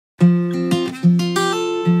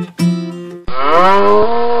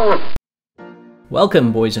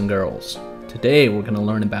Welcome, boys and girls. Today we're going to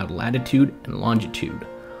learn about latitude and longitude.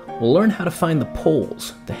 We'll learn how to find the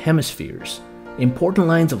poles, the hemispheres, important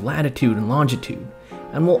lines of latitude and longitude,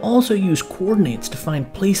 and we'll also use coordinates to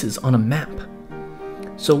find places on a map.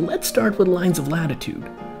 So let's start with lines of latitude.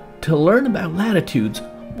 To learn about latitudes,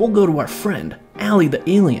 we'll go to our friend, Allie the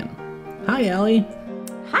alien. Hi, Allie.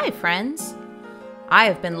 Hi, friends. I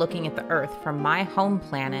have been looking at the Earth from my home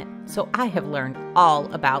planet, so I have learned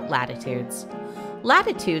all about latitudes.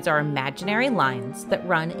 Latitudes are imaginary lines that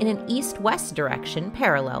run in an east-west direction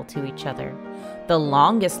parallel to each other. The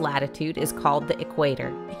longest latitude is called the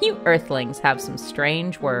Equator. You Earthlings have some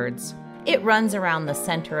strange words. It runs around the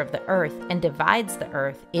center of the Earth and divides the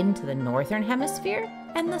Earth into the northern hemisphere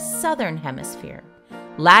and the southern hemisphere.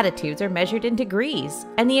 Latitudes are measured in degrees,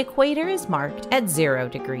 and the equator is marked at 0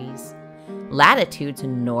 degrees. Latitudes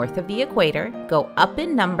north of the equator go up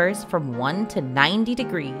in numbers from 1 to 90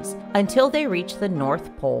 degrees until they reach the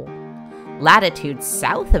North Pole. Latitudes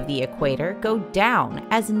south of the equator go down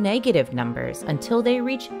as negative numbers until they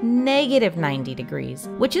reach negative 90 degrees,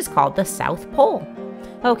 which is called the South Pole.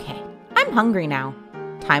 Okay, I'm hungry now.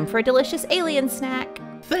 Time for a delicious alien snack.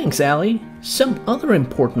 Thanks, Allie. Some other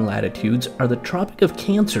important latitudes are the Tropic of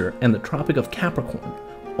Cancer and the Tropic of Capricorn,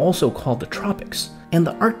 also called the tropics, and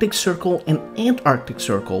the Arctic Circle and Antarctic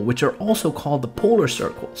Circle, which are also called the polar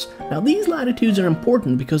circles. Now, these latitudes are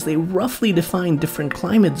important because they roughly define different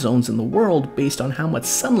climate zones in the world based on how much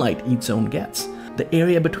sunlight each zone gets. The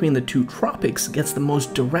area between the two tropics gets the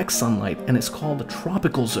most direct sunlight and is called the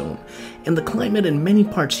tropical zone, and the climate in many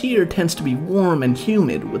parts here tends to be warm and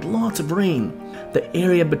humid with lots of rain. The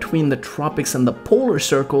area between the tropics and the polar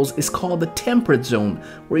circles is called the temperate zone,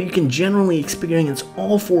 where you can generally experience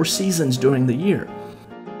all 4 seasons during the year.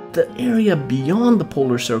 The area beyond the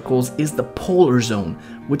polar circles is the polar zone,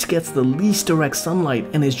 which gets the least direct sunlight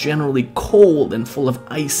and is generally cold and full of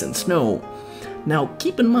ice and snow. Now,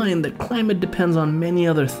 keep in mind that climate depends on many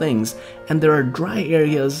other things, and there are dry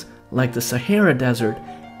areas like the Sahara Desert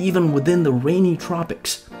even within the rainy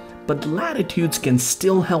tropics, but latitudes can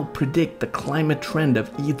still help predict the climate trend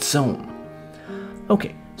of each zone.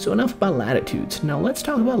 Okay, so enough about latitudes. Now let's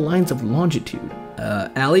talk about lines of longitude.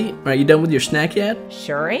 Allie, are you done with your snack yet?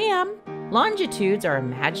 Sure am. Longitudes are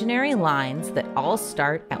imaginary lines that all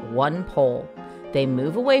start at one pole. They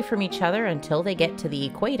move away from each other until they get to the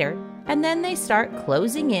equator, and then they start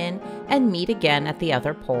closing in and meet again at the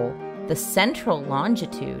other pole. The central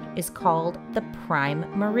longitude is called the Prime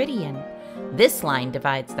Meridian. This line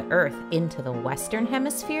divides the Earth into the Western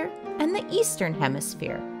Hemisphere and the Eastern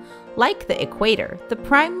Hemisphere. Like the equator, the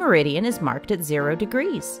Prime Meridian is marked at 0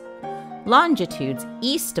 degrees. Longitudes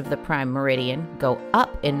east of the Prime Meridian go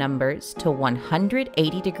up in numbers to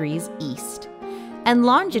 180 degrees east, and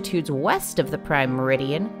longitudes west of the Prime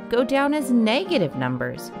Meridian go down as negative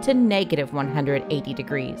numbers to negative 180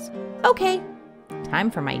 degrees. Okay,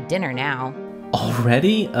 time for my dinner now.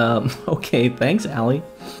 Already? Okay, thanks, Allie.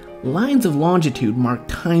 Lines of longitude mark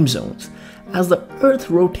time zones. As the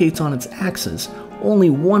Earth rotates on its axis,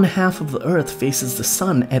 only 1/2 of the Earth faces the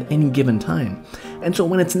sun at any given time. And so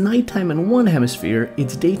when it's nighttime in one hemisphere,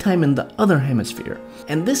 it's daytime in the other hemisphere.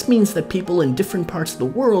 And this means that people in different parts of the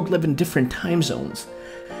world live in different time zones.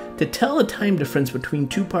 To tell the time difference between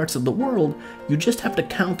 2 parts of the world, you just have to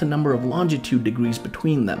count the number of longitude degrees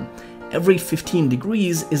between them. Every 15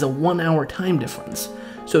 degrees is a 1-hour time difference.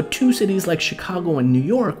 So 2 cities like Chicago and New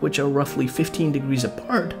York, which are roughly 15 degrees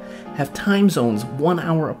apart, have time zones 1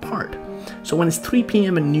 hour apart. So when it's 3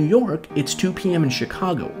 p.m. in New York, it's 2 p.m. in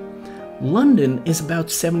Chicago. London is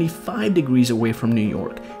about 75 degrees away from New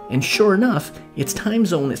York, and sure enough, its time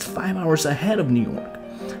zone is 5 hours ahead of New York.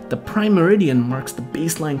 The Prime Meridian marks the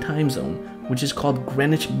baseline time zone, which is called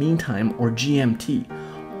Greenwich Mean Time, or GMT.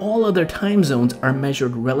 All other time zones are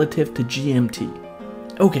measured relative to GMT.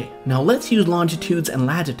 Okay, now let's use longitudes and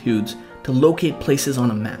latitudes to locate places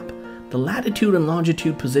on a map. The latitude and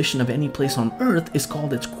longitude position of any place on Earth is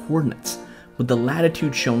called its coordinates, with the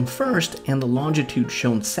latitude shown first and the longitude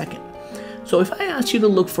shown second. So if I asked you to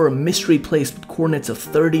look for a mystery place with coordinates of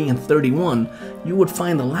 30 and 31, you would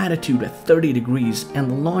find the latitude at 30 degrees and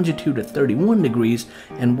the longitude at 31 degrees,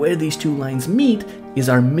 and where these 2 lines meet is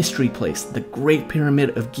our mystery place, the Great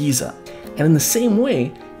Pyramid of Giza. And in the same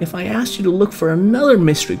way, if I asked you to look for another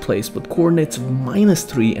mystery place with coordinates of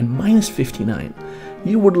 -3 and -59,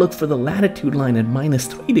 you would look for the latitude line at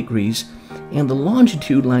 -3 degrees and the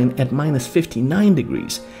longitude line at -59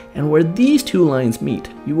 degrees. And where these 2 lines meet,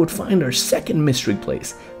 you would find our second mystery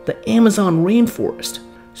place, the Amazon rainforest.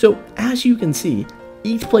 So as you can see,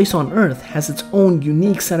 each place on Earth has its own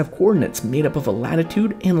unique set of coordinates made up of a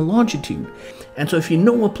latitude and a longitude. And so if you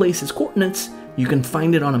know a place's coordinates, You can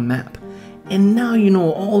find it on a map. And now you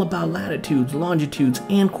know all about latitudes, longitudes,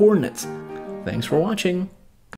 and coordinates. Thanks for watching.